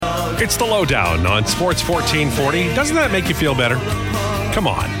It's the Lowdown on Sports 1440. Doesn't that make you feel better? Come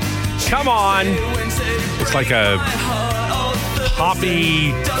on. Come on. It's like a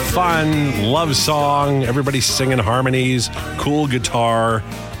poppy, fun love song. Everybody's singing harmonies, cool guitar,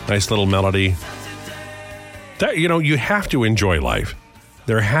 nice little melody. That, you have to enjoy life.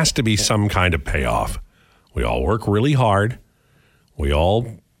 There has to be some kind of payoff. We all work really hard. We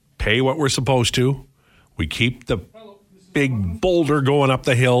all pay what we're supposed to. We keep the big boulder going up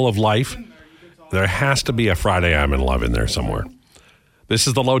the hill of life. There has to be a Friday I'm in love in there somewhere. This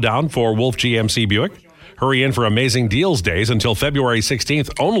is the Lowdown for Wolf GMC Buick. Hurry in for amazing deals days until February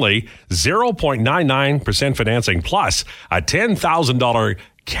 16th. Only 0.99% financing plus a $10,000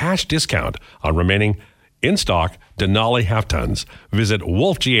 cash discount on remaining in-stock Denali half-tons. Visit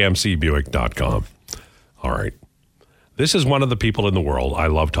wolfgmcbuick.com. All right. This is one of the people in the world I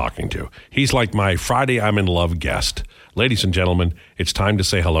love talking to. He's like my Friday I'm in love guest. Ladies and gentlemen, it's time to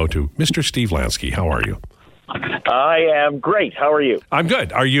say hello to Mr. Steve Lansky. How are you? I am great. How are you? I'm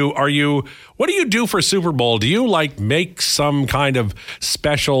good. Are you, what do you do for Super Bowl? Do you make some kind of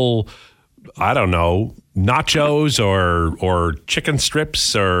special, I don't know, nachos or chicken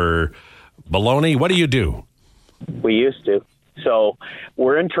strips or bologna? What do you do? We used to. So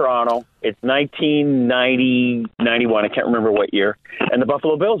we're in Toronto. It's 1990, 91. I can't remember what year. And the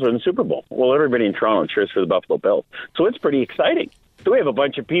Buffalo Bills are in the Super Bowl. Well, everybody in Toronto cheers for the Buffalo Bills. So it's pretty exciting. So we have a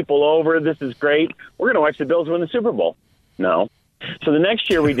bunch of people over. This is great. We're going to watch the Bills win the Super Bowl. No. So the next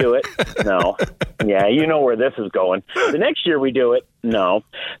year we do it. No. Yeah, you know where this is going. The next year we do it. No.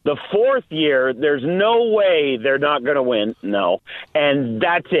 The fourth year, there's no way they're not going to win. No. And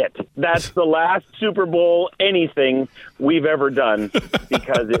that's it. That's the last Super Bowl anything we've ever done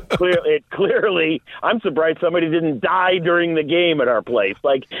because it clearly, I'm surprised somebody didn't die during the game at our place.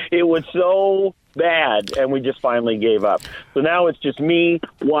 It was so bad, and we just finally gave up. So now it's just me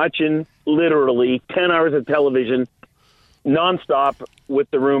watching literally 10 hours of television nonstop with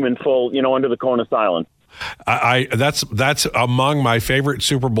the room in full, under the cone of silence. That's among my favorite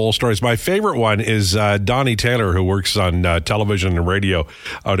Super Bowl stories. My favorite one is Donnie Taylor, who works on television and radio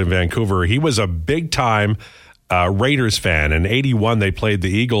out in Vancouver. He was a big-time Raiders fan. In 81, they played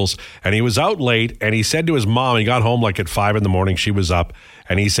the Eagles, and he was out late, and he said to his mom, he got home at 5 in the morning, she was up,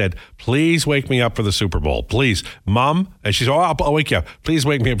 and he said, please wake me up for the Super Bowl. Please, Mom. And she said, I'll wake you up. Please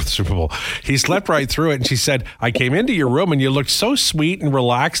wake me up for the Super Bowl. He slept right through it, and she said, I came into your room, and you looked so sweet and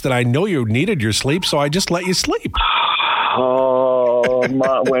relaxed that I know you needed your sleep, so I just let you sleep. Oh,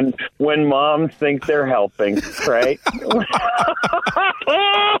 when moms think they're helping, right?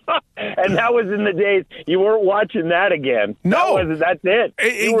 And that was in the days you weren't watching that again. No, that's it.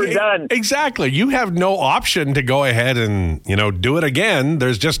 You were done. Exactly. You have no option to go ahead and do it again.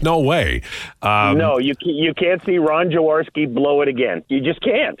 There's just no way. No, you can't see Ron Jaworski blow it again. You just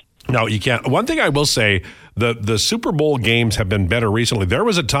can't. No, you can't. One thing I will say, the Super Bowl games have been better recently. There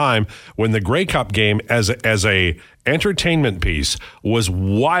was a time when the Grey Cup game as a entertainment piece was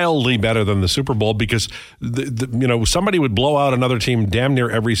wildly better than the Super Bowl because somebody would blow out another team damn near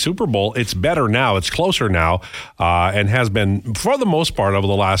every Super Bowl. It's better now. It's closer now, and has been for the most part over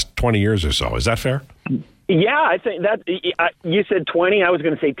the last 20 years or so. Is that fair? Yeah, I think that you said 20. I was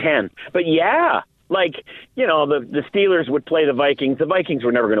going to say 10, but yeah. The Steelers would play the Vikings. The Vikings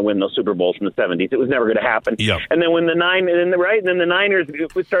were never going to win those Super Bowls in the 70s. It was never going to happen. Yep. And then when the Niners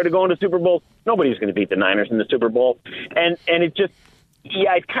started going to Super Bowls, nobody was going to beat the Niners in the Super Bowl. And it just,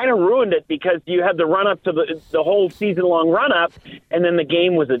 it kind of ruined it because you had the run-up to the whole season-long run-up, and then the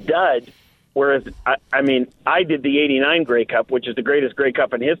game was a dud. Whereas, I did the 89 Grey Cup, which is the greatest Grey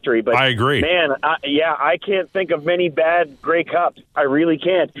Cup in history. But I agree. Man, I can't think of many bad Grey Cups. I really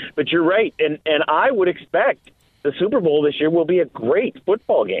can't. But you're right. And I would expect the Super Bowl this year will be a great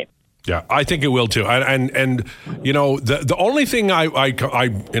football game. Yeah, I think it will too. And the only thing I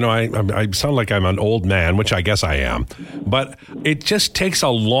sound like I'm an old man, which I guess I am, but it just takes a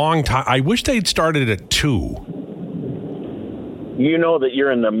long time. I wish they'd started at 2. You know that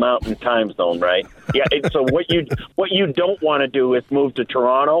you're in the mountain time zone, right? Yeah. So what you don't want to do is move to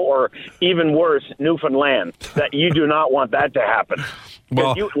Toronto or even worse, Newfoundland. That you do not want that to happen.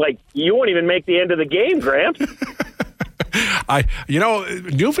 Well, you won't even make the end of the game, Gramps.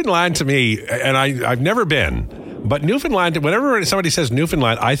 Newfoundland to me, and I've never been, but Newfoundland. Whenever somebody says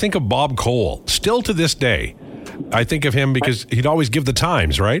Newfoundland, I think of Bob Cole. Still to this day, I think of him because he'd always give the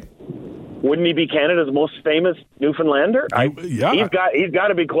times, right? Wouldn't he be Canada's most famous Newfoundlander? Yeah. He's got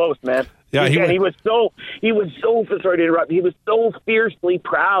to be close, man. Yeah, he was so sorry to interrupt. He was so fiercely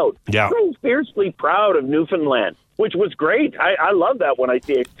proud. Yeah. So fiercely proud of Newfoundland, which was great. I love that when I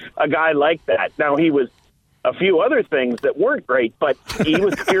see a guy like that. Now he was a few other things that weren't great, but he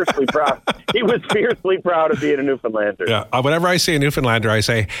was fiercely proud. He was fiercely proud of being a Newfoundlander. Yeah. Whenever I see a Newfoundlander, I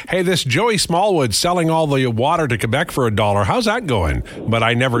say, hey, this Joey Smallwood selling all the water to Quebec for $1. How's that going? But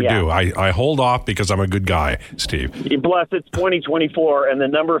I never do. I hold off because I'm a good guy, Steve. Plus, it's 2024, and the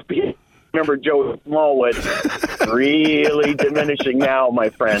number of people remember Joey Smallwood really diminishing now, my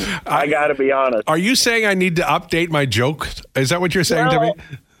friend. I got to be honest. Are you saying I need to update my joke? Is that what you're saying to me?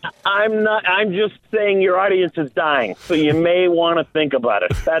 I'm not. I'm just saying your audience is dying, so you may want to think about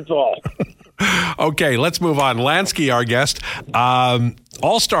it. That's all. Okay, let's move on. Lansky, our guest.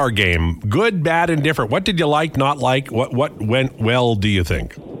 All-Star game. Good, bad, and different. What did you like, not like? What went well, do you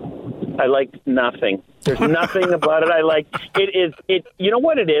think? I liked nothing. There's nothing about it I like. It. You know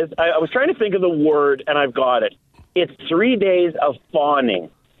what it is? I was trying to think of the word, and I've got it. It's 3 days of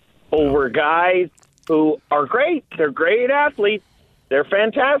fawning over guys who are great. They're great athletes. They're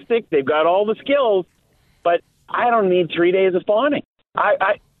fantastic. They've got all the skills, but I don't need 3 days of fawning.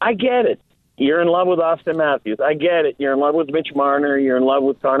 I get it. You're in love with Austin Matthews. I get it. You're in love with Mitch Marner. You're in love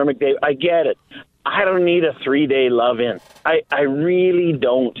with Connor McDavid. I get it. I don't need a 3-day love-in. I really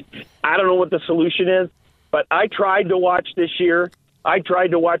don't. I don't know what the solution is, but I tried to watch this year. I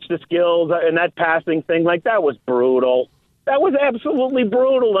tried to watch the skills, and that passing thing, like, that was brutal. That was absolutely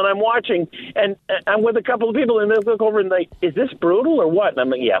brutal, and I'm watching, and I'm with a couple of people, and they look over and they, is this brutal or what? And I'm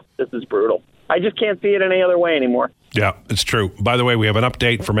like, yeah, this is brutal. I just can't see it any other way anymore. Yeah, it's true. By the way, we have an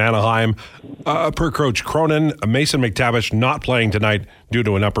update from Anaheim. Per Coach Cronin, Mason McTavish not playing tonight due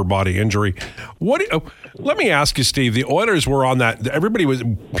to an upper body injury. Let me ask you, Steve, the Oilers were on that, everybody was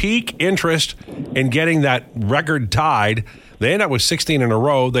peak interest in getting that record tied. They end up with 16 in a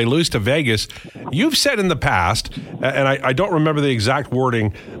row. They lose to Vegas. You've said in the past, and I don't remember the exact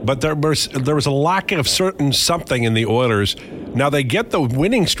wording, but there was a lack of certain something in the Oilers. Now they get the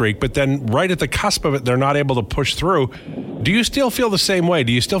winning streak, but then right at the cusp of it, they're not able to push through. Do you still feel the same way?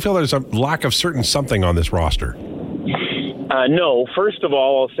 Do you still feel there's a lack of certain something on this roster? No. First of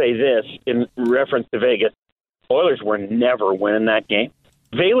all, I'll say this in reference to Vegas. Oilers were never winning that game.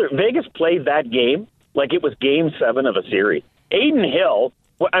 Vegas played that game like it was Game 7 of a series. Aiden Hill,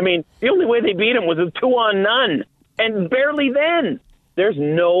 I mean, the only way they beat him was a 2-on-none, and barely then. There's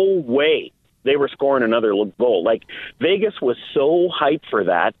no way they were scoring another goal. Like, Vegas was so hyped for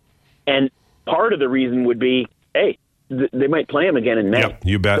that, and part of the reason would be, hey, they might play him again in May. Yep,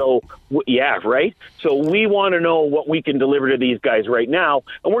 you bet. So, yeah, right? So we want to know what we can deliver to these guys right now,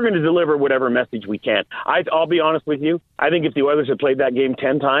 and we're going to deliver whatever message we can. I'll be honest with you. I think if the Oilers had played that game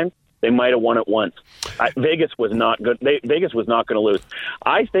 10 times, they might have won it once. Vegas was not good. Vegas was not going to lose.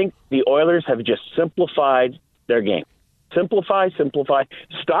 I think the Oilers have just simplified their game. Simplify.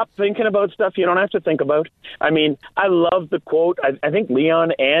 Stop thinking about stuff you don't have to think about. I mean, I love the quote. I think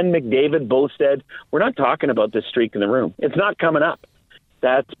Leon and McDavid both said, we're not talking about this streak in the room. It's not coming up.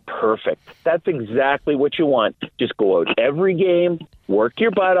 That's perfect. That's exactly what you want. Just go out every game, work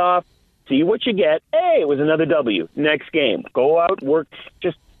your butt off, see what you get. Hey, it was another W. Next game. Go out, work.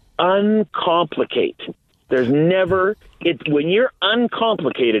 Just uncomplicate. There's never, when you're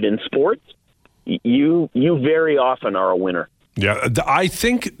uncomplicated in sports, you very often are a winner. Yeah, I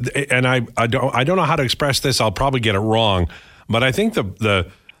think, and I don't know how to express this. I'll probably get it wrong, but I think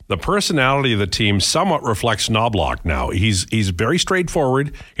the personality of the team somewhat reflects Knobloch now. He's very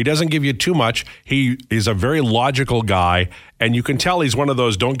straightforward. He doesn't give you too much. He is a very logical guy, and you can tell he's one of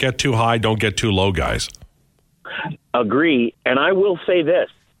those don't get too high, don't get too low guys. Agree, and I will say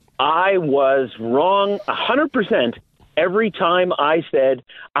this. I was wrong 100% every time I said,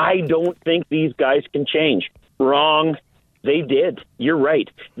 I don't think these guys can change. Wrong. They did. You're right.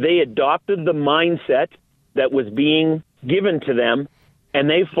 They adopted the mindset that was being given to them, and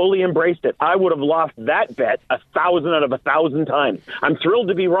they fully embraced it. I would have lost that bet 1,000 out of 1,000 times. I'm thrilled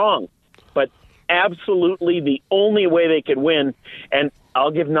to be wrong, but absolutely the only way they could win, and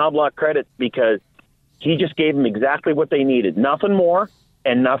I'll give Knobloch credit because he just gave them exactly what they needed. Nothing more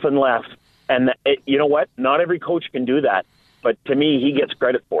and nothing less. And you know what? Not every coach can do that. But to me, he gets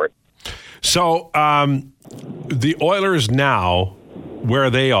credit for it. So the Oilers now, where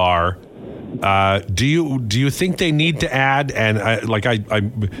they are, do you think they need to add? And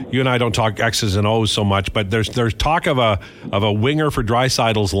you and I don't talk X's and O's so much, but there's talk of a winger for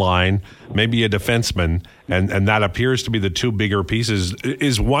Draisaitl's line, maybe a defenseman, and that appears to be the two bigger pieces.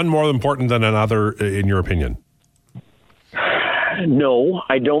 Is one more important than another, in your opinion? No,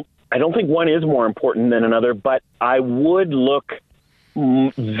 I don't think one is more important than another, but I would look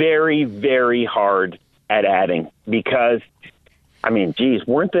very, very hard at adding because, I mean, geez,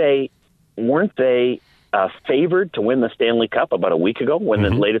 weren't they favored to win the Stanley Cup about a week ago when the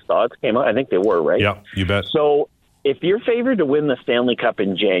latest odds came out. I think they were, right? Yeah, you bet. So if you're favored to win the Stanley Cup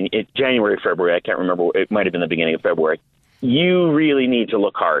in January, February, I can't remember, it might have been the beginning of February, you really need to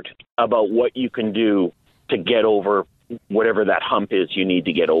look hard about what you can do to get over whatever that hump is you need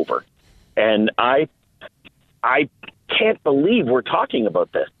to get over. And I can't believe we're talking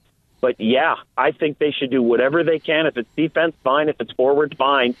about this. But, yeah, I think they should do whatever they can. If it's defense, fine. If it's forward,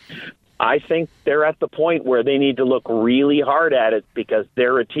 fine. I think they're at the point where they need to look really hard at it because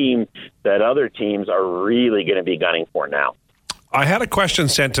they're a team that other teams are really going to be gunning for now. I had a question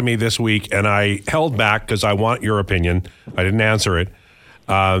sent to me this week, and I held back because I want your opinion. I didn't answer it.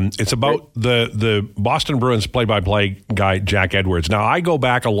 It's about the Boston Bruins play-by-play guy, Jack Edwards. Now, I go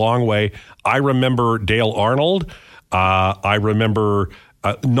back a long way. I remember Dale Arnold. I remember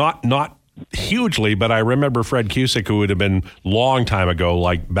not hugely, but I remember Fred Cusick, who would have been long time ago,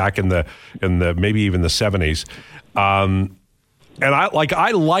 like back in the maybe even the 70s. And I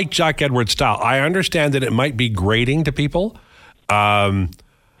like Jack Edwards' style. I understand that it might be grating to people, but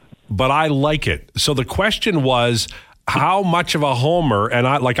I like it. So the question was, how much of a homer, and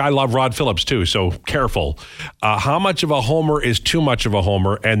I love Rod Phillips too, so careful. How much of a homer is too much of a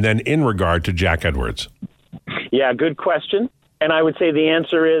homer? And then in regard to Jack Edwards. Yeah, good question. And I would say the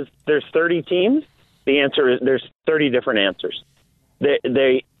answer is there's 30 teams. The answer is there's 30 different answers.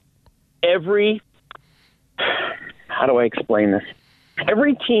 How do I explain this?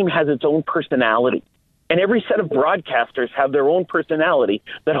 Every team has its own personality. And every set of broadcasters have their own personality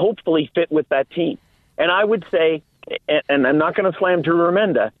that hopefully fit with that team. And I would say, and I'm not going to slam Drew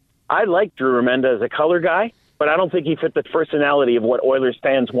Remenda, I like Drew Remenda as a color guy, but I don't think he fit the personality of what Oilers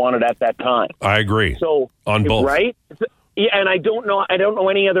fans wanted at that time. I agree. So on both, right? Yeah, and I don't know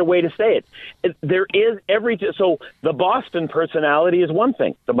any other way to say it. There is so the Boston personality is one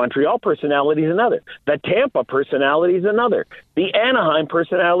thing. The Montreal personality is another. The Tampa personality is another. The Anaheim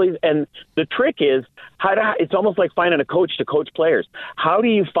personalities, and the trick is it's almost like finding a coach to coach players. How do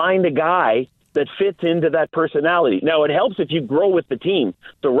you find a guy that fits into that personality? Now, it helps if you grow with the team.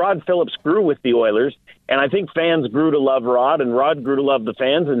 So Rod Phillips grew with the Oilers, and I think fans grew to love Rod, and Rod grew to love the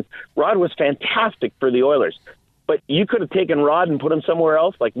fans, and Rod was fantastic for the Oilers. But you could have taken Rod and put him somewhere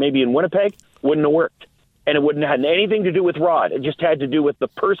else, like maybe in Winnipeg, wouldn't have worked. And it wouldn't have had anything to do with Rod. It just had to do with the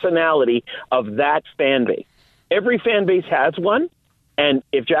personality of that fan base. Every fan base has one, and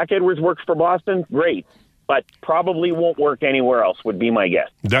if Jack Edwards works for Boston, great. But probably won't work anywhere else, would be my guess.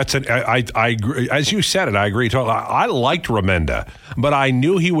 I agree. As you said it, I agree totally. I liked Remenda, but I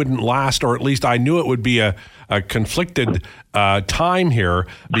knew he wouldn't last, or at least I knew it would be a conflicted time here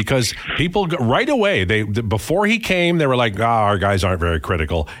because people right away, before he came, they were like, our guys aren't very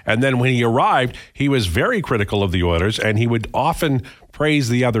critical. And then when he arrived, he was very critical of the Oilers, and he would often praise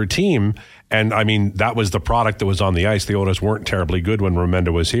the other team. And, I mean, that was the product that was on the ice. The Oilers weren't terribly good when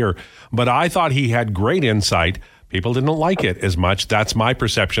Remenda was here. But I thought he had great insight. People didn't like it as much. That's my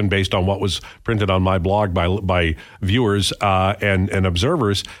perception based on what was printed on my blog by viewers and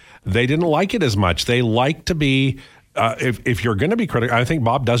observers. They didn't like it as much. They like to be, if you're going to be critical, I think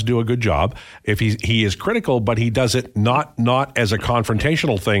Bob does do a good job. If he is critical, but he does it not as a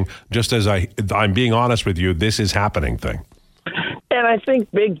confrontational thing, just as I'm being honest with you, this is happening thing. And I think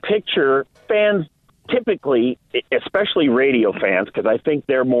big picture, fans typically, especially radio fans, because I think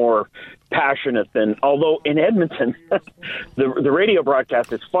they're more passionate than, although in Edmonton, the radio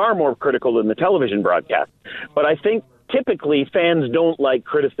broadcast is far more critical than the television broadcast. But I think typically fans don't like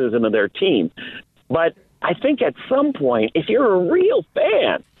criticism of their team. But I think at some point, if you're a real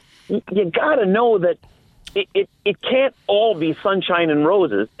fan, you got to know that it can't all be sunshine and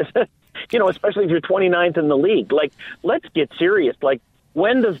roses. You know, especially if you're 29th in the league. Like, let's get serious. Like,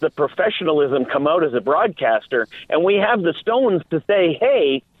 when does the professionalism come out as a broadcaster? And we have the stones to say,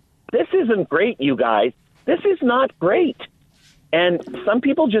 hey, this isn't great, you guys. This is not great. And some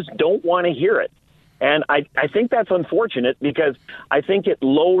people just don't want to hear it. And I think that's unfortunate because I think it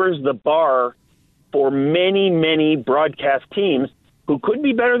lowers the bar for many, many broadcast teams who could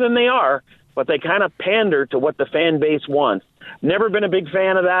be better than they are, but they kind of pander to what the fan base wants. Never been a big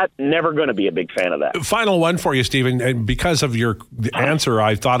fan of that. Never going to be a big fan of that. Final one for you, Stephen. And because of your answer,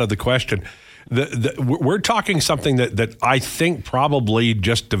 I thought of the question. We're talking something that I think probably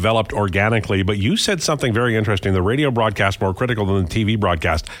just developed organically, but you said something very interesting. The radio broadcast more critical than the TV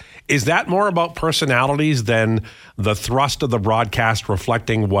broadcast. Is that more about personalities than the thrust of the broadcast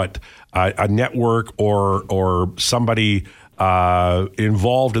reflecting what a network or somebody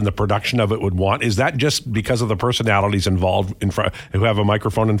involved in the production of it would want? Is that just because of the personalities involved who have a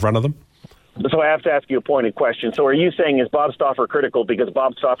microphone in front of them? So I have to ask you a pointed question. So are you saying, is Bob Stauffer critical because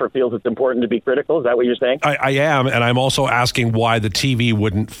Bob Stauffer feels it's important to be critical? Is that what you're saying? I am, and I'm also asking why the TV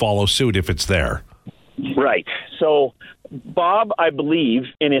wouldn't follow suit if it's there. Right. So Bob, I believe,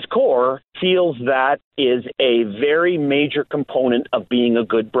 in his core, feels that is a very major component of being a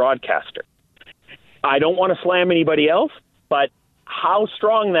good broadcaster. I don't want to slam anybody else, but how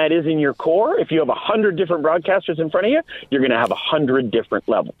strong that is in your core, if you have 100 different broadcasters in front of you, you're going to have 100 different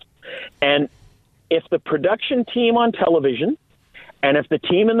levels. And if the production team on television and if the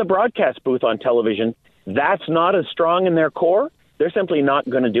team in the broadcast booth on television, that's not as strong in their core, they're simply not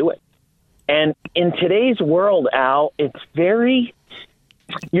going to do it. And in today's world, Al,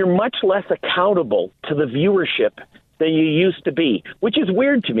 you're much less accountable to the viewership than you used to be, which is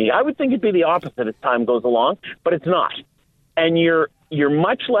weird to me. I would think it'd be the opposite as time goes along, but it's not. And you're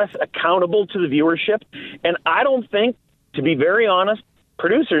much less accountable to the viewership. And I don't think, to be very honest,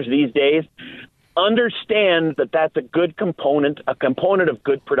 producers these days understand that that's a good component, a component of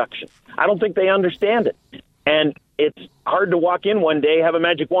good production. I don't think they understand it. And it's hard to walk in one day, have a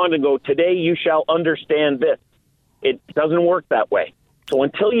magic wand, and go, today you shall understand this. It doesn't work that way. So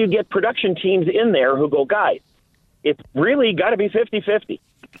until you get production teams in there who go, guys, it's really got to be 50-50.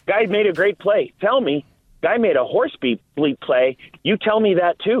 Guy made a great play. Tell me. Guy made a horse bleep play. You tell me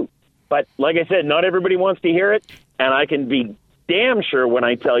that too. But like I said, not everybody wants to hear it, and I can be damn sure when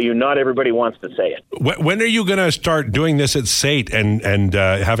I tell you not everybody wants to say it. When are you going to start doing this at SAIT and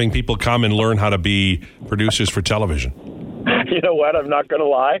having people come and learn how to be producers for television? You know what? I'm not going to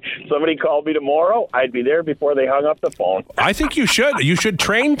lie. Somebody called me tomorrow. I'd be there before they hung up the phone. I think you should. You should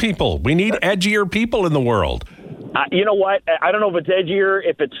train people. We need edgier people in the world. You know what? I don't know if it's edgier,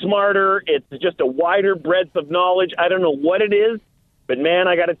 if it's smarter, it's just a wider breadth of knowledge. I don't know what it is, but man,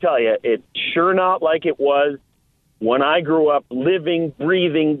 I got to tell you, it's sure not like it was when I grew up living,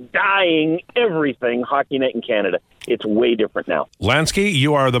 breathing, dying, everything Hockey Night in Canada. It's way different now. Lansky,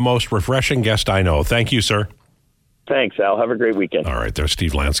 you are the most refreshing guest I know. Thank you, sir. Thanks, Al. Have a great weekend. All right, there's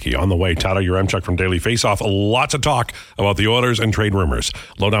Steve Lansky. On the way, Tyler Yaremchuk from Daily Faceoff. Lots of talk about the Oilers and trade rumors.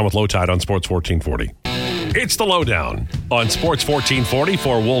 Lowdown with Lowetide on Sports 1440. It's the Lowdown on Sports 1440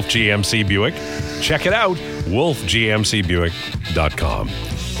 for Wolf GMC Buick. Check it out, wolfgmcbuick.com.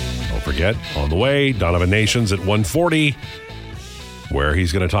 Don't forget, on the way, Donovan Nations at 1:40, where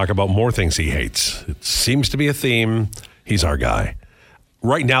he's going to talk about more things he hates. It seems to be a theme. He's our guy.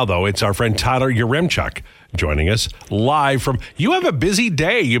 Right now, though, it's our friend Tyler Yaremchuk joining us live from... You have a busy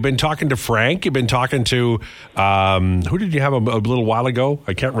day. You've been talking to Frank. You've been talking to... who did you have a little while ago?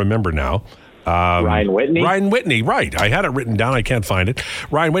 I can't remember now. Ryan Whitney. Ryan Whitney, right. I had it written down. I can't find it.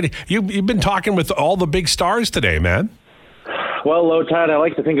 Ryan Whitney, you've been talking with all the big stars today, man. Well, Lowetide, I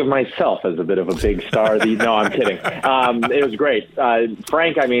like to think of myself as a bit of a big star. No, I'm kidding. It was great.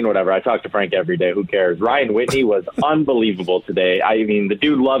 Frank, whatever. I talk to Frank every day. Who cares? Ryan Whitney was unbelievable today. I mean, the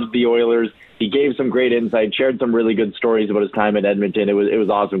dude loves the Oilers. He gave some great insight, shared some really good stories about his time at Edmonton. It was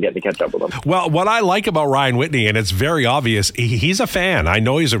awesome getting to catch up with him. Well, what I like about Ryan Whitney, and it's very obvious, he's a fan. I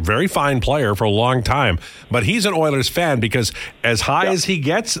know he's a very fine player for a long time, but he's an Oilers fan because as high as he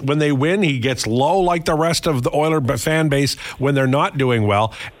gets when they win, he gets low like the rest of the Oiler fan base when they're not doing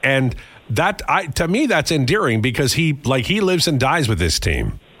well. And that, to me, that's endearing because he lives and dies with this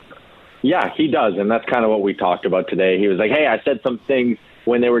team. Yeah, he does, and that's kind of what we talked about today. He was like, hey, I said some things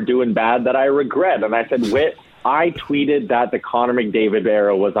when they were doing bad that I regret. And I said, Whit, I tweeted that the Connor McDavid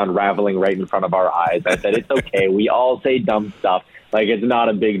era was unraveling right in front of our eyes. I said, it's okay. We all say dumb stuff. Like, it's not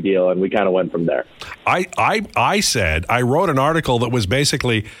a big deal. And we kind of went from there. I said, I wrote an article that was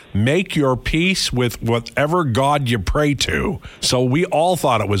basically make your peace with whatever God you pray to. So we all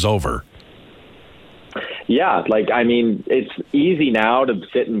thought it was over. Yeah, it's easy now to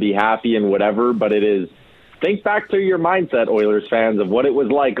sit and be happy and whatever, but it is. Think back to your mindset, Oilers fans, of what it was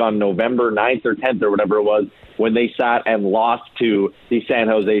like on November 9th or 10th or whatever it was when they sat and lost to the San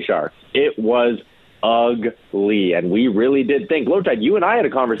Jose Sharks. It was ugly, and we really did think. Lowetide, you and I had a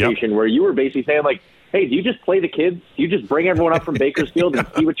conversation where you were basically saying, like, hey, do you just play the kids? Do you just bring everyone up from Bakersfield and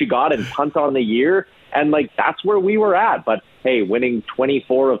see what you got and punt on the year? And, that's where we were at. But, hey, winning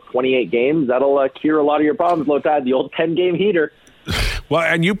 24 of 28 games, that'll cure a lot of your problems, Lowetide, the old 10-game heater. Well,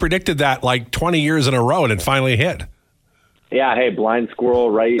 and you predicted that 20 years in a row, and it finally hit. Yeah, hey, blind squirrel,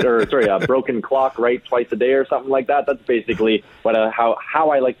 right? Or, broken clock, right, twice a day or something like that. That's basically what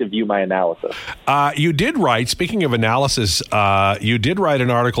how I like to view my analysis. You did write, speaking of analysis, you did write an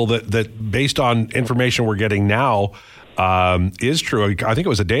article that based on information we're getting now, is true. I think it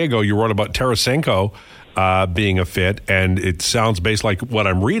was a day ago you wrote about Tarasenko being a fit, and it sounds based like what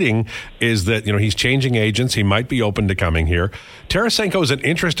I'm reading is that he's changing agents. He might be open to coming here. Tarasenko is an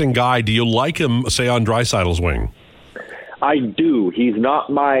interesting guy. Do you like him, say, on Draisaitl's wing? I do. He's not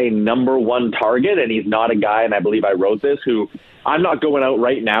my number one target, and he's not a guy, and I believe I wrote this, who I'm not going out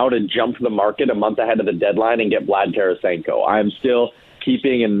right now to jump the market a month ahead of the deadline and get Vlad Tarasenko. I'm still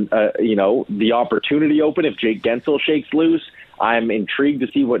keeping the opportunity open if Jake Gensel shakes loose. I'm intrigued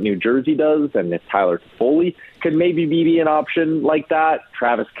to see what New Jersey does, and if Tyler Toffoli could maybe be an option like that.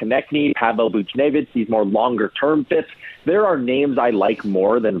 Travis Konechny, Pavel Buchnevich, these more longer-term fits. There are names I like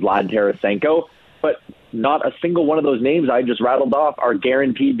more than Vlad Tarasenko, but not a single one of those names I just rattled off are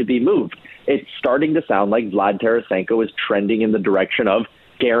guaranteed to be moved. It's starting to sound like Vlad Tarasenko is trending in the direction of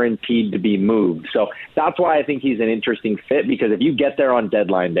guaranteed to be moved. So that's why I think he's an interesting fit, because if you get there on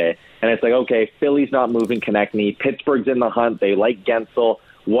deadline day and it's like, okay, Philly's not moving Konechny, Pittsburgh's in the hunt, they like Gensel,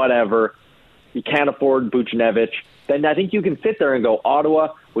 whatever, you can't afford Buchnevich, then I think you can sit there and go,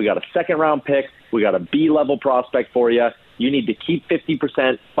 Ottawa, we got a second-round pick, we got a B-level prospect for you, you need to keep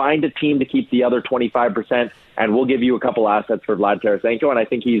 50%, find a team to keep the other 25%, and we'll give you a couple assets for Vlad Tarasenko, and I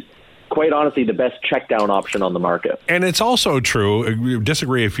think he's quite honestly the best check down option on the market. And it's also true,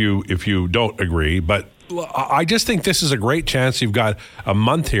 disagree if you don't agree, but I just think this is a great chance. You've got a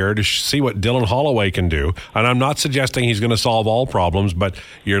month here to see what Dylan Holloway can do. And I'm not suggesting he's going to solve all problems, but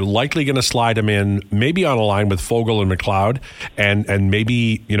you're likely going to slide him in maybe on a line with Foegele and McLeod. And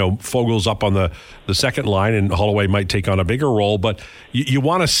maybe, Fogel's up on the second line and Holloway might take on a bigger role. But you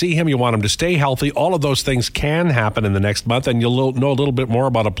want to see him. You want him to stay healthy. All of those things can happen in the next month. And you'll know a little bit more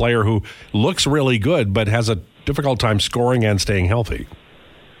about a player who looks really good but has a difficult time scoring and staying healthy.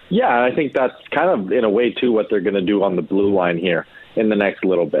 Yeah, I think that's kind of, in a way, too, what they're going to do on the blue line here in the next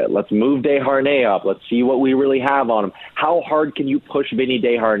little bit. Let's move Desharnais up. Let's see what we really have on him. How hard can you push Vinny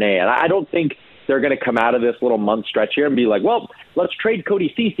Desharnais? And I don't think they're going to come out of this little month stretch here and be like, well, let's trade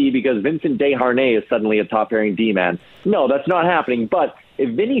Cody Ceci because Vincent Desharnais is suddenly a top-pairing D-man. No, that's not happening. But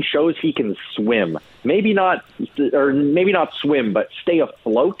if Vinny shows he can swim, maybe not swim, but stay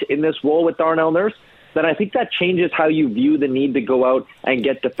afloat in this role with Darnell Nurse, then I think that changes how you view the need to go out and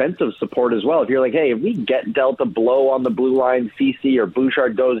get defensive support as well. If you're like, hey, if we get dealt a blow on the blue line, CC or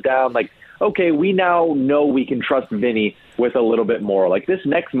Bouchard goes down, like, okay, we now know we can trust Vinny with a little bit more. Like this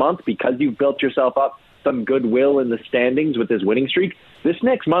next month, because you've built yourself up some goodwill in the standings with this winning streak, this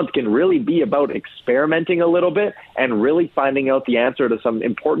next month can really be about experimenting a little bit and really finding out the answer to some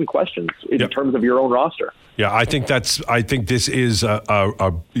important questions in terms of your own roster. Yeah, I think this is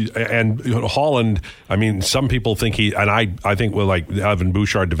and Holland. I mean, some people think I think with like Evan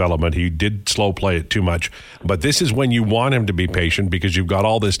Bouchard development, he did slow play it too much. But this is when you want him to be patient because you've got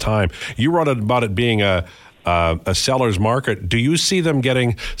all this time. You wrote about it being a seller's market. Do you see them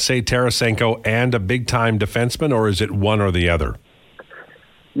getting, say, Tarasenko and a big-time defenseman, or is it one or the other?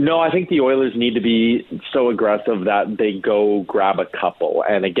 No, I think the Oilers need to be so aggressive that they go grab a couple.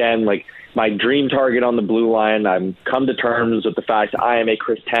 And again, like my dream target on the blue line, I'm come to terms with the fact I am a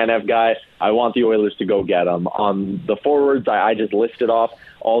Chris Tanev guy. I want the Oilers to go get him. On the forwards, I just listed off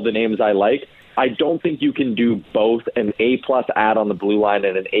all the names I like. I don't think you can do both an A-plus ad on the blue line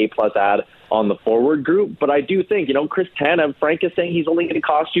and an A-plus ad on the forward group. But I do think, Chris Tanev, Frank is saying he's only going to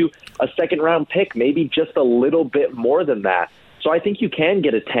cost you a second-round pick, maybe just a little bit more than that. So I think you can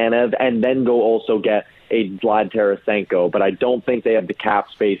get a Tanev and then go also get a Vlad Tarasenko. But I don't think they have the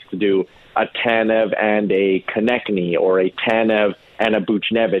cap space to do a Tanev and a Konechny or a Tanev and a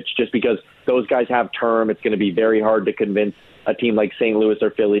Buchnevich, just because those guys have term. It's going to be very hard to convince a team like St. Louis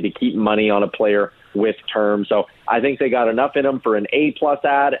or Philly to keep money on a player with term. So I think they got enough in them for an A-plus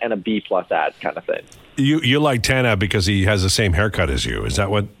ad and a B-plus ad kind of thing. You like Tanev because he has the same haircut as you. Is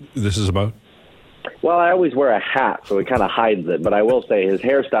that what this is about? Well, I always wear a hat, so it kind of hides it. But I will say his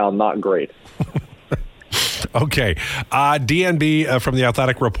hairstyle, not great. Okay. DNB from The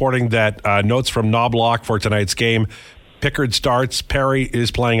Athletic reporting that notes from Knobloch for tonight's game. Pickard starts. Perry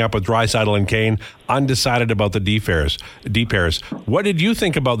is playing up with Draisaitl and Kane. Undecided about the D pairs. What did you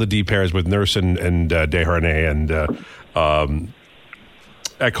think about the D pairs with Nurse and Desharnais and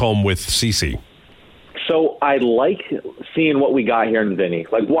Ekholm with Ceci? So I like seeing what we got here in Vinny.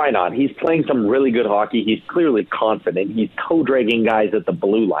 Like, why not? He's playing some really good hockey. He's clearly confident. He's toe-dragging guys at the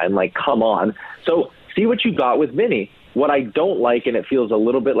blue line. Like, come on. So see what you got with Vinny. What I don't like, and it feels a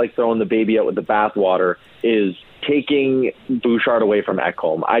little bit like throwing the baby out with the bathwater, is taking Bouchard away from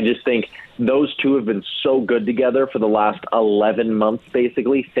Ekholm. I just think those two have been so good together for the last 11 months,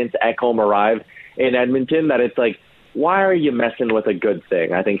 basically, since Ekholm arrived in Edmonton, that it's like, why are you messing with a good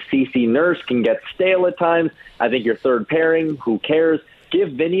thing? I think CC Nurse can get stale at times. I think your third pairing, who cares?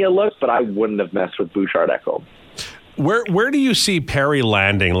 give Vinny a look, but I wouldn't have messed with Bouchard at home. Where do you see Perry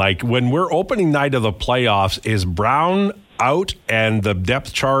landing? Like when we're opening night of the playoffs, is Brown out and the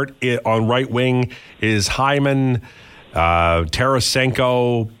depth chart on right wing is Hyman,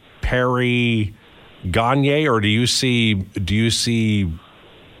 Tarasenko, Perry, Gagne, or do you see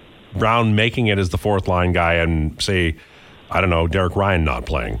Brown making it as the fourth line guy and say, I don't know, Derek Ryan not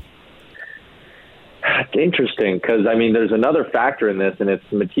playing? It's interesting because, I mean, there's another factor in this, and it's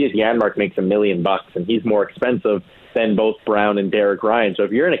Matthias Janmark makes $1 million, and he's more expensive than both Brown and Derek Ryan. So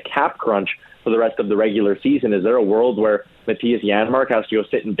if you're in a cap crunch for the rest of the regular season, is there a world where Matthias Janmark has to go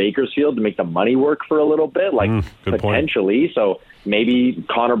sit in Bakersfield to make the money work for a little bit? Like, potentially. Point. So maybe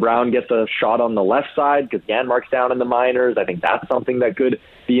Connor Brown gets a shot on the left side because Janmark's down in the minors. I think that's something that could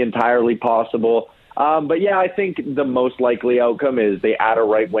be entirely possible. But yeah, I think the most likely outcome is they add a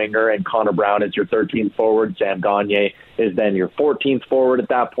right winger and Connor Brown is your 13th forward. Sam Gagner is then your 14th forward at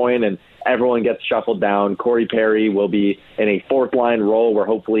that point, and everyone gets shuffled down. Corey Perry will be in a fourth line role where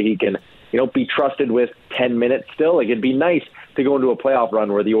hopefully he can, be trusted with 10 minutes still. Like, it'd be nice to go into a playoff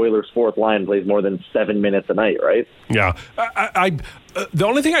run where the Oilers' fourth line plays more than 7 minutes a night, right? Yeah. The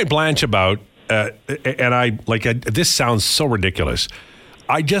only thing I blanch about, this sounds so ridiculous.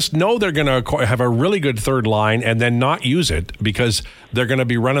 I just know they're going to have a really good third line and then not use it because they're going to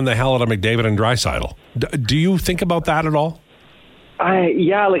be running the hell out of McDavid and Draisaitl. Do you think about that at all?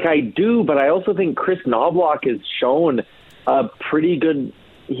 I do, but I also think Chris Knobloch has shown a pretty good.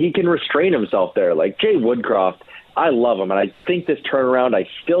 He can restrain himself there. Like Jay Woodcroft, I love him, and I think this turnaround, I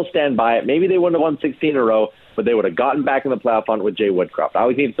still stand by it. Maybe they wouldn't have won 16 in a row, but they would have gotten back in the playoff hunt with Jay Woodcroft. I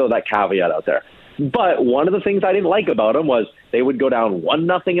always need to throw that caveat out there. But one of the things I didn't like about him was they would go down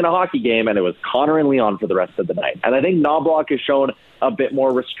 1-0 in a hockey game, and it was Connor and Leon for the rest of the night. And I think Knobloch has shown a bit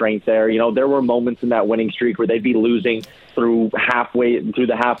more restraint there. There were moments in that winning streak where they'd be losing through the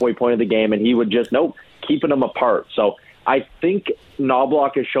halfway point of the game, and he would just, keeping them apart. So I think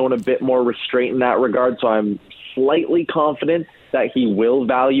Knobloch has shown a bit more restraint in that regard, so I'm slightly confident that he will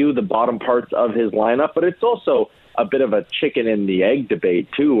value the bottom parts of his lineup, but it's also a bit of a chicken and the egg debate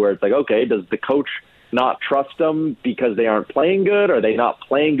too, where it's like, okay, does the coach not trust them because they aren't playing good? Are they not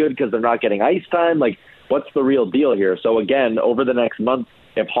playing good because they're not getting ice time? Like, what's the real deal here? So again, over the next month,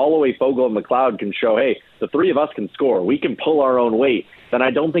 if Holloway, Fogle, and McLeod can show, hey, the three of us can score, we can pull our own weight, then I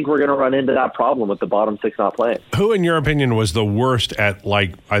don't think we're going to run into that problem with the bottom six not playing. Who, in your opinion, was the worst at,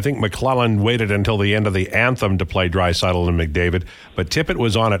 I think McClellan waited until the end of the anthem to play Draisaitl and McDavid, but Tippett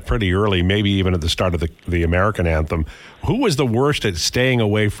was on it pretty early, maybe even at the start of the American anthem. Who was the worst at staying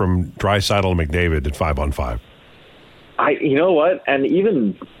away from Draisaitl and McDavid at 5-on-5? You know what? And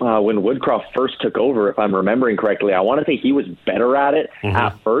even when Woodcroft first took over, if I'm remembering correctly, I want to say he was better at it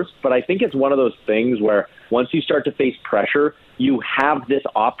at first. But I think it's one of those things where once you start to face pressure, you have this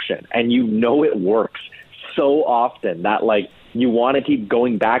option and it works so often that you want to keep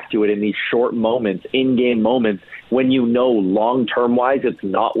going back to it in these short moments, in-game moments, when long-term wise it's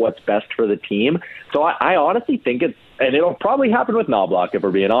not what's best for the team. So I honestly think and it'll probably happen with Knobloch, if we're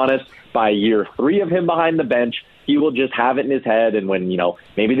being honest, by year 3 of him behind the bench, he will just have it in his head. And when,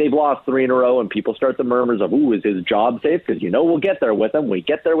 maybe they've lost 3 in a row and people start the murmurs of, is his job safe? Because, we'll get there with him. We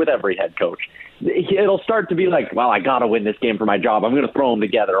get there with every head coach. It'll start to be like, well, I got to win this game for my job. I'm going to throw them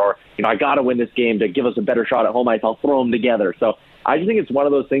together. Or, I got to win this game to give us a better shot at home ice. I'll throw them together. So I just think it's one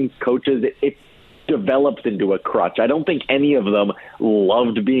of those things, coaches, it develops into a crutch. I don't think any of them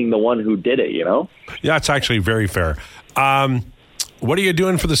loved being the one who did it, Yeah, it's actually very fair. What are you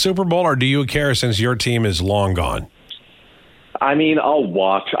doing for the Super Bowl, or do you care since your team is long gone? I mean, I'll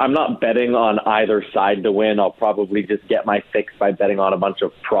watch. I'm not betting on either side to win. I'll probably just get my fix by betting on a bunch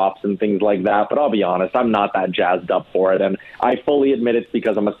of props and things like that. But I'll be honest, I'm not that jazzed up for it. And I fully admit it's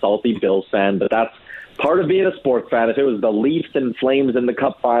because I'm a salty Bills fan, but that's part of being a sports fan. If it was the Leafs and Flames in the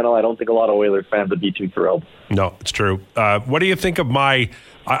Cup final, I don't think a lot of Oilers fans would be too thrilled. No, it's true. What do you think of I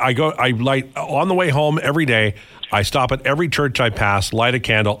on the way home every day, I stop at every church I pass, light a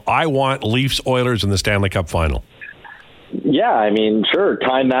candle. I want Leafs Oilers in the Stanley Cup final. Yeah, I mean, sure.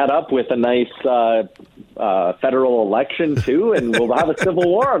 Time that up with a nice federal election, too, and we'll have a civil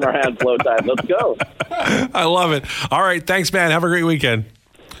war on our hands, Lowetide. Let's go. I love it. All right. Thanks, man. Have a great weekend.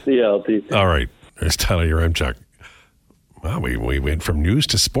 See you, LT. All right. There's Tyler Yaremchuk. Well, we went from news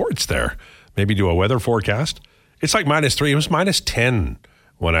to sports there. Maybe do a weather forecast. It's like -3. It was -10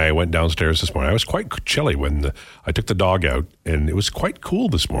 when I went downstairs this morning. I was quite chilly when I took the dog out, and it was quite cool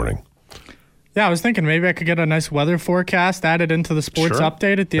this morning. Yeah, I was thinking maybe I could get a nice weather forecast added into the sports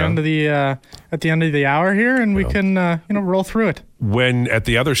update at the end of the hour here, and we can roll through it. When at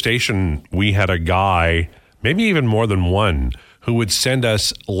the other station we had a guy, maybe even more than one, who would send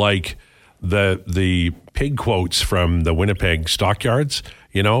us like the pig quotes from the Winnipeg stockyards,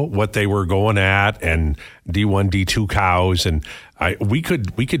 you know, what they were going at, and D1, D2 cows. And we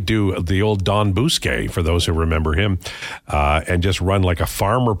could do the old Don Bousquet, for those who remember him, and just run like a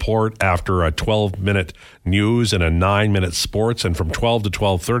farm report after a 12-minute news and a 9-minute sports. And from 12 to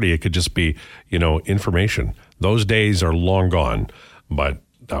 12:30, it could just be, you know, information. Those days are long gone, but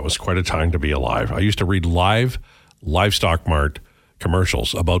that was quite a time to be alive. I used to read live Livestock Mart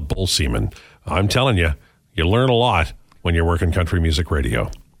commercials about bull semen. I'm telling you, you learn a lot when you're working country music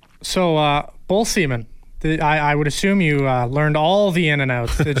radio. So, bull semen. I would assume you learned all the in and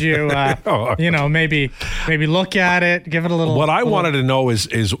outs. Did you, you know, maybe look at it, give it a little... What I wanted to know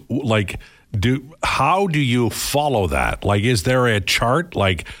is like, how do you follow that? Like, is there a chart?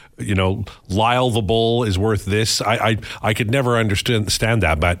 Like, you know, Lyle the bull is worth this. I could never understand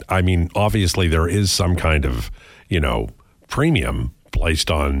that, but I mean, obviously there is some kind of, you know, premium placed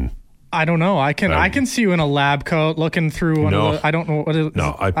on. I don't know. I can see you in a lab coat looking through one of the, I don't know what it is.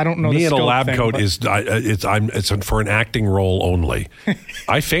 No, I don't know. Me the in a lab thing, coat it's for an acting role only.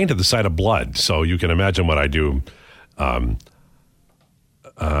 I faint at the sight of blood, so you can imagine what I do. Okay,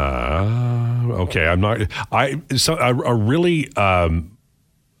 I'm not. A really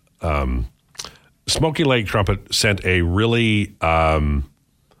Smoky Lake Trumpet sent a really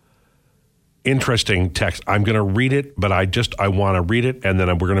interesting text. I'm going to read it, but I want to read it, and then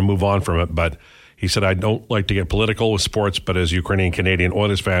we're going to move on from it. But he said, I don't like to get political with sports, but as Ukrainian-Canadian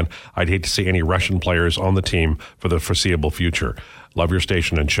Oilers fan, I'd hate to see any Russian players on the team for the foreseeable future. Love your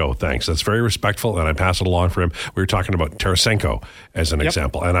station and show. Thanks. That's very respectful, and I pass it along for him. We were talking about Tarasenko as an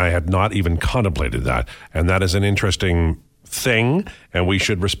example, and I had not even contemplated that. And that is an interesting thing, and we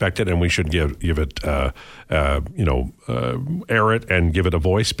should respect it, and we should give it, air it and give it a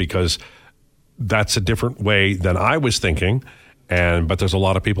voice, because that's a different way than I was thinking. But there's a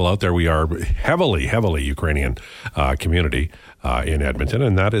lot of people out there. We are heavily Ukrainian community in Edmonton,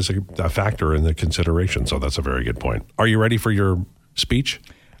 and that is a factor in the consideration. So that's a very good point. Are you ready for your speech?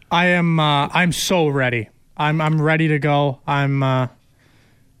 I am. I'm so ready. I'm ready to go. I'm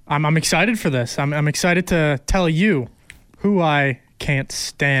excited for this. I'm excited to tell you who I can't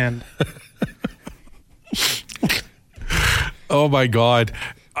stand. Oh my God.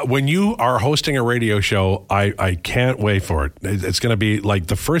 When you are hosting a radio show, I can't wait for it. It's going to be like,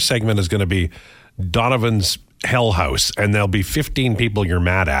 the first segment is going to be Donovan's Hell House, and there'll be 15 people you're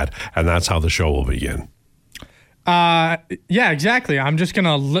mad at, and that's how the show will begin. Yeah, exactly. I'm just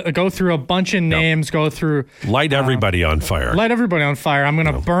going to go through a bunch of names, go through... Light everybody on fire. Light everybody on fire. I'm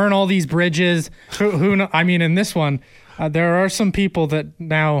going to burn all these bridges. Who I mean, in this one, there are some people that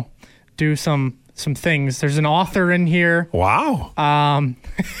now do some things. There's an author in here. Wow. I'm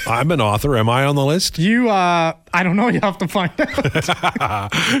an author. Am I on the list? You, I don't know. You have to find out.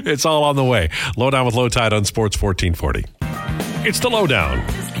 It's all on the way. Lowdown with Lowetide on Sports 1440. It's the Lowdown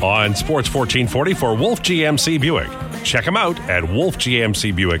on Sports 1440 for Wolf GMC Buick. Check them out at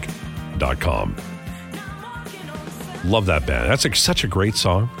wolfgmcbuick.com. Love that band. That's such a great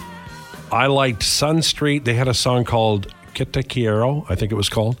song. I liked Sun Street. They had a song called Kita Quiero, I think it was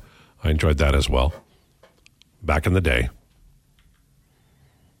called. I enjoyed that as well, back in the day.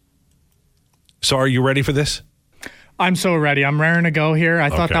 So are you ready for this? I'm so ready. I'm raring to go here. I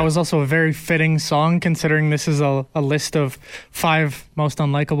thought that was also a very fitting song, considering this is a list of 5 most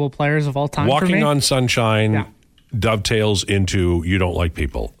unlikable players of all time. Walking on Sunshine dovetails into You Don't Like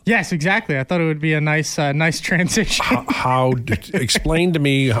People. Yes, exactly. I thought it would be a nice transition. How explain to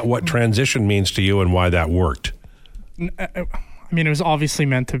me what transition means to you and why that worked. I mean, it was obviously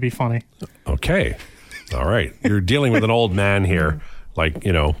meant to be funny. Okay. All right. You're dealing with an old man here, like,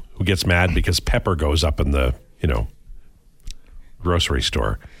 you know, who gets mad because pepper goes up in the, you know, grocery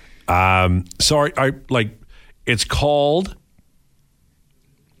store. So I like, it's called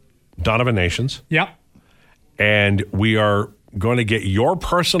Donovan Nations. Yep. And we are going to get your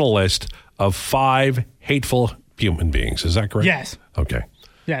personal list of 5 hateful human beings. Is that correct? Yes. Okay.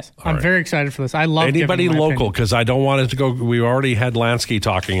 Yes, I'm very excited for this. I love anybody local, because I don't want it to go. We already had Lansky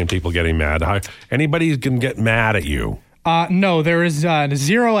talking and people getting mad. Anybody can get mad at you. No, there is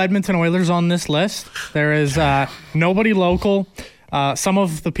 0 Edmonton Oilers on this list. There is nobody local. Some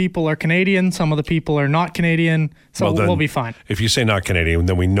of the people are Canadian. Some of the people are not Canadian. So we'll be fine. If you say not Canadian,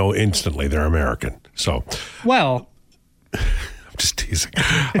 then we know instantly they're American. So, well, I'm just teasing.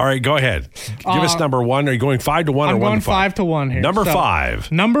 All right, go ahead. Give us number 1. Are you going 5 to 1 or 1 to 5? I'm going 5 to 1 here. Number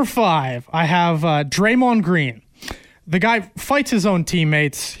 5. Number 5. I have Draymond Green. The guy fights his own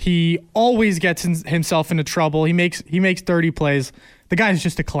teammates. He always gets himself into trouble. He makes dirty plays. The guy's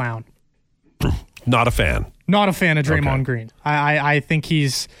just a clown. Not a fan. Not a fan of Draymond Okay. Green. I think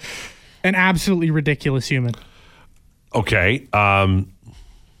he's an absolutely ridiculous human. Okay.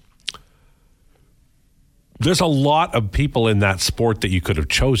 There's a lot of people in that sport that you could have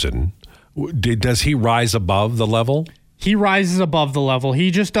chosen. Does he rise above the level? He rises above the level.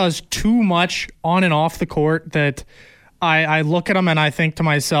 He just does too much on and off the court that I look at him and I think to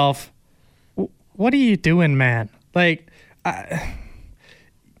myself, what are you doing, man? Like,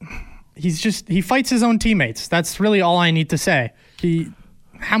 he fights his own teammates. That's really all I need to say.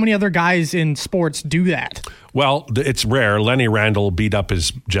 How many other guys in sports do that? Well, it's rare. Lenny Randall beat up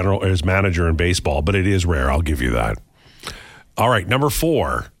his manager in baseball, but it is rare. I'll give you that. All right, number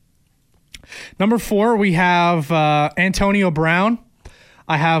 4. Number 4, we have Antonio Brown.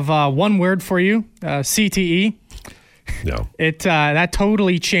 I have one word for you, CTE. No. That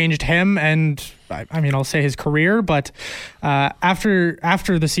totally changed him and, I mean, I'll say his career, but after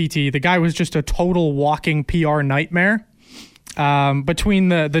the CTE, the guy was just a total walking PR nightmare. Between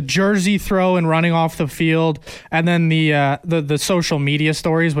the jersey throw and running off the field, and then the social media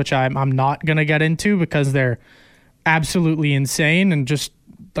stories, which I'm not gonna get into because they're absolutely insane, and just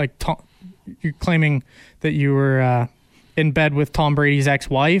like you're claiming that you were in bed with Tom Brady's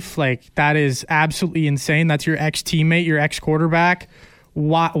ex-wife, like that is absolutely insane. That's your ex-teammate, your ex-quarterback.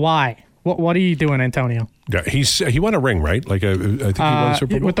 Why? What are you doing, Antonio? Yeah, he won a ring, right? Like I think he won a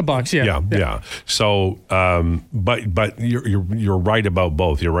Super Bowl with the Bucks. Yeah. So, but you're right about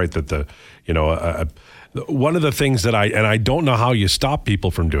both. You're right that one of the things that I don't know how you stop people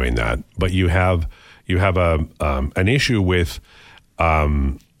from doing that, but you have an issue with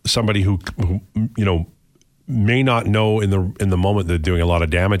somebody who may not know in the moment they're doing a lot of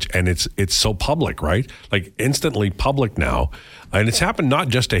damage, and it's so public, right? Like instantly public now. And it's happened not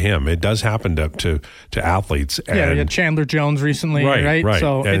just to him; it does happen to athletes. And, we had Chandler Jones recently, right?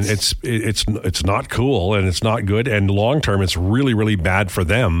 So and it's not cool, and it's not good, and long term, it's really, really bad for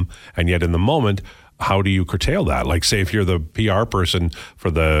them. And yet, in the moment, how do you curtail that? Like, say, if you're the PR person for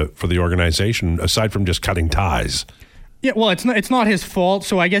the organization, aside from just cutting ties. Yeah, well, it's not his fault,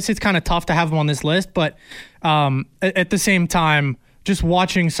 so I guess it's kind of tough to have him on this list. But at the same time, just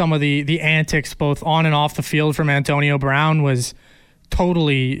watching some of the antics both on and off the field from Antonio Brown was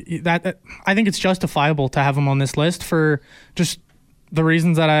totally that. I think it's justifiable to have him on this list for just the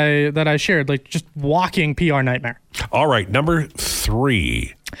reasons that I shared, like just walking PR nightmare. All right, number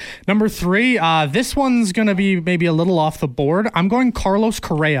 3. Number 3, this one's going to be maybe a little off the board. I'm going Carlos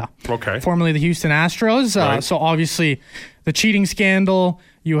Correa. Okay. Formerly the Houston Astros. Right. So obviously the cheating scandal.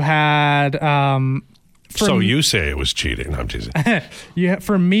 You had... you say it was cheating. I'm teasing. Yeah,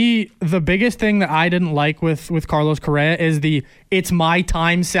 for me, the biggest thing that I didn't like with Carlos Correa is the "it's my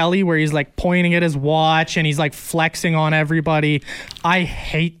time" Selly, where he's like pointing at his watch and he's like flexing on everybody. I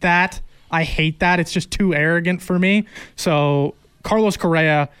hate that. It's just too arrogant for me. So Carlos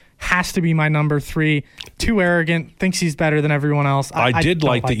Correa has to be my number 3. Too arrogant, thinks he's better than everyone else. I did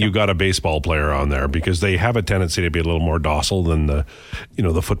like that you got a baseball player on there because they have a tendency to be a little more docile than the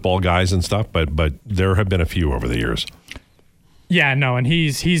football guys and stuff. But there have been a few over the years. Yeah, no, and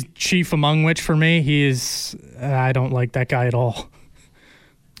he's chief among which for me. He is. I don't like that guy at all.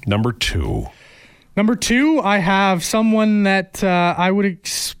 Number 2. Number 2, I have someone that I would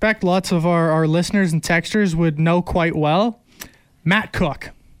expect lots of our listeners and texters would know quite well. Matt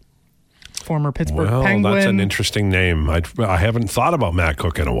Cook, former Pittsburgh Penguin. That's an interesting name. I haven't thought about Matt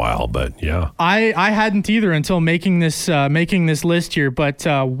Cook in a while, but yeah. I hadn't either until making this list here. But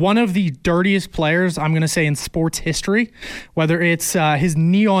one of the dirtiest players, I'm going to say, in sports history, whether it's his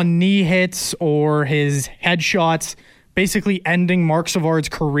knee-on-knee hits or his headshots, basically ending Mark Savard's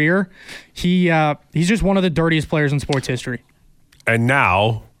career. He's just one of the dirtiest players in sports history. And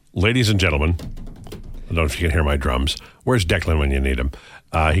now, ladies and gentlemen, I don't know if you can hear my drums. Where's Declan when you need him?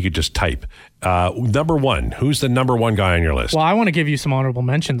 He could just type. Number 1. Who's the number 1 guy on your list? Well, I want to give you some honorable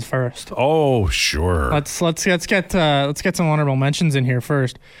mentions first. Oh, sure. Let's get some honorable mentions in here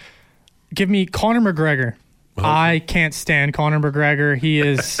first. Give me Conor McGregor. Oh. I can't stand Conor McGregor.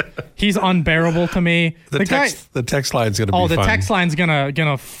 He's unbearable to me. The text line's gonna be fun. The text line's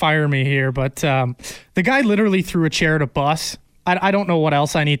gonna fire me here. But the guy literally threw a chair at a bus. I don't know what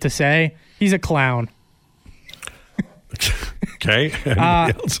else I need to say. He's a clown. Okay.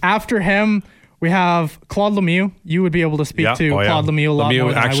 After him, we have Claude Lemieux. You would be able to speak to Claude Lemieux a lot more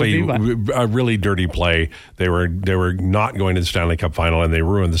than actually, I would be. A really dirty play. They were not going to the Stanley Cup final, and they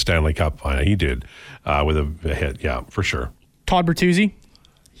ruined the Stanley Cup final. He did with a hit. Yeah, for sure. Todd Bertuzzi.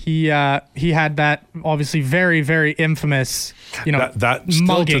 He had that obviously very, very infamous, that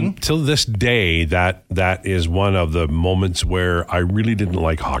mugging. Till this day, that is one of the moments where I really didn't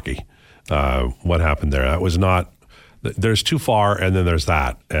like hockey. what happened there. That was not. There's too far, and then there's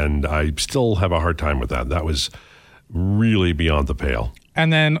that, and I still have a hard time with that. That was really beyond the pale.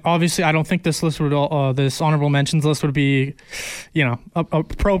 And then, obviously, I don't think this list would, this honorable mentions list would be,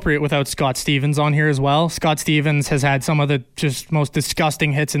 appropriate without Scott Stevens on here as well. Scott Stevens has had some of the just most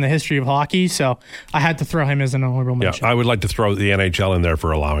disgusting hits in the history of hockey, so I had to throw him as an honorable mention. Yeah, I would like to throw the NHL in there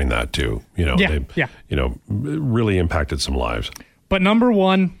for allowing that too. They really impacted some lives. But number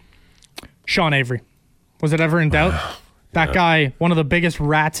one, Sean Avery. Was it ever in doubt? That guy, one of the biggest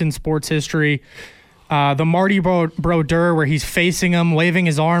rats in sports history. The Marty Brodeur, where he's facing him, waving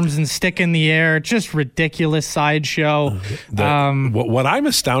his arms and stick in the air, just ridiculous sideshow. What I'm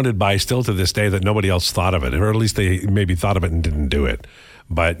astounded by still to this day that nobody else thought of it, or at least they maybe thought of it and didn't do it.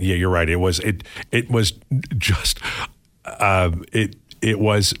 But yeah, you're right. It was just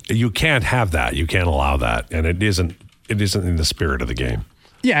you can't have that. You can't allow that, and it isn't in the spirit of the game.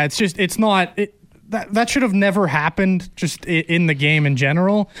 Yeah, it's not. That should have never happened just in the game in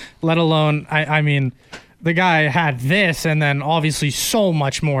general, let alone, I mean, the guy had this and then obviously so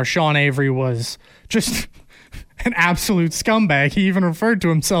much more. Sean Avery was just an absolute scumbag. He even referred to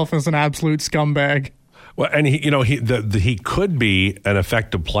himself as an absolute scumbag. Well, and he could be an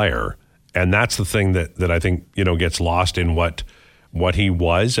effective player, and that's the thing that I think, gets lost in what he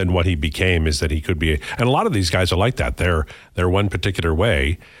was and what he became, is that he could be, and a lot of these guys are like that. They're one particular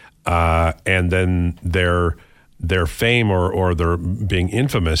way. And then their fame or their being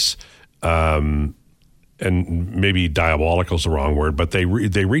infamous, and maybe diabolical is the wrong word, but they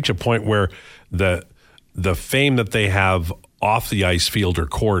reach a point where the fame that they have off the ice, field, or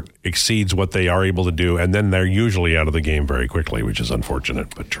court exceeds what they are able to do, and then they're usually out of the game very quickly, which is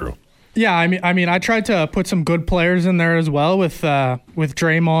unfortunate but true. Yeah, I mean, I tried to put some good players in there as well with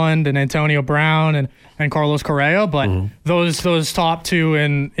Draymond and Antonio Brown and Carlos Correa, but those top two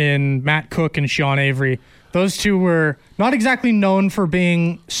in Matt Cook and Sean Avery, those two were not exactly known for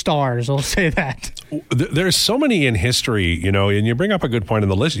being stars. I'll say that. There's so many in history, and you bring up a good point in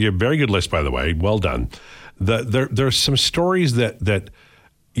the list. You have a very good list, by the way. Well done. There's some stories that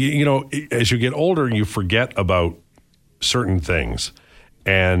as you get older, you forget about certain things,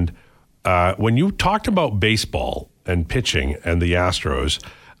 and when you talked about baseball and pitching and the Astros,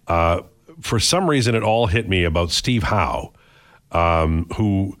 for some reason it all hit me about Steve Howe,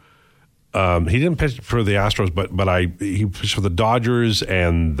 who he didn't pitch for the Astros, but he pitched for the Dodgers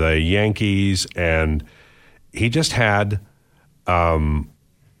and the Yankees, and he just had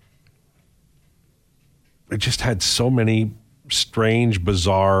so many strange,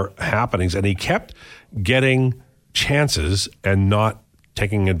 bizarre happenings, and he kept getting chances and not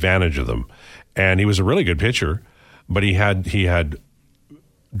taking advantage of them. And he was a really good pitcher, but he had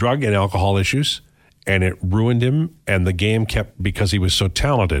drug and alcohol issues, and it ruined him. And the game because he was so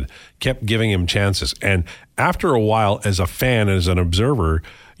talented, kept giving him chances. And after a while, as a fan, as an observer,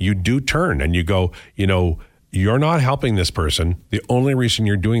 you do turn and you go, you're not helping this person. The only reason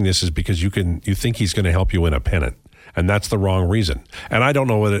you're doing this is because you think he's going to help you win a pennant. And that's the wrong reason. And I don't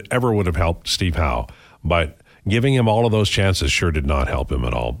know whether it ever would have helped Steve Howe, but giving him all of those chances sure did not help him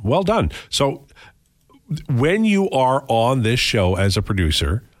at all. Well done. So when you are on this show as a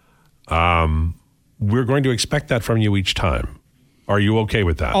producer, we're going to expect that from you each time. Are you okay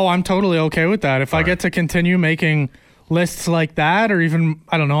with that? Oh, I'm totally okay with that. If I get to continue making lists like that, or even,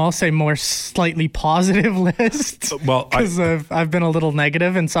 I don't know, I'll say more slightly positive lists. Well, because I've been a little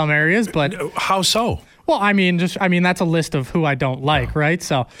negative in some areas, but how so? Well, I mean, that's a list of who I don't like, right?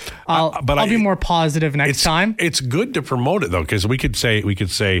 So I'll be more positive next time. It's good to promote it though, because we could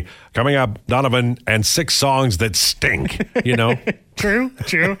say coming up, Donovan and 6 songs that stink. True.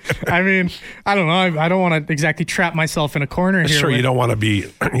 I mean, I don't know. I don't want to exactly trap myself in a corner here. Sure, you don't want to be,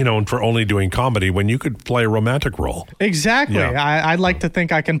 for only doing comedy when you could play a romantic role. Exactly. Yeah. I'd like to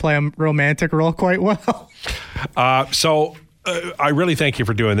think I can play a romantic role quite well. I really thank you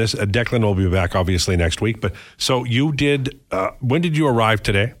for doing this. Declan will be back obviously next week. But so you did. When did you arrive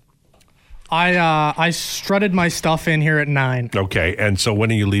today? I strutted my stuff in here at 9. Okay, and so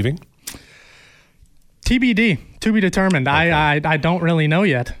when are you leaving? TBD, to be determined. Okay. I don't really know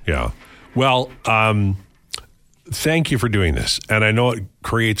yet. Yeah. Well, thank you for doing this, and I know it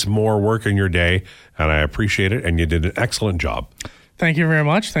creates more work in your day, and I appreciate it. And you did an excellent job. Thank you very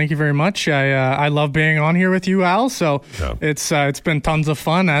much. I love being on here with you, Al. So yeah. It's been tons of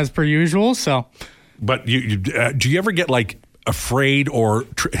fun as per usual. So, but do you ever get afraid or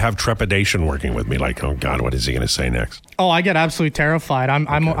have trepidation working with me? Like, oh God, what is he going to say next? Oh, I get absolutely terrified.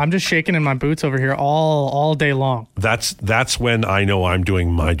 I'm just shaking in my boots over here all day long. That's when I know I'm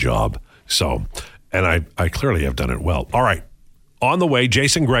doing my job. So, and I clearly have done it well. All right. On the way,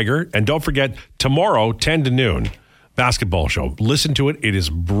 Jason Greger. And don't forget, tomorrow, 10 to noon, basketball show. Listen to it. It is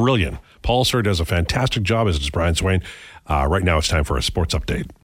brilliant. Paul Sir does a fantastic job, as does Brian Swain. Right now, it's time for a sports update.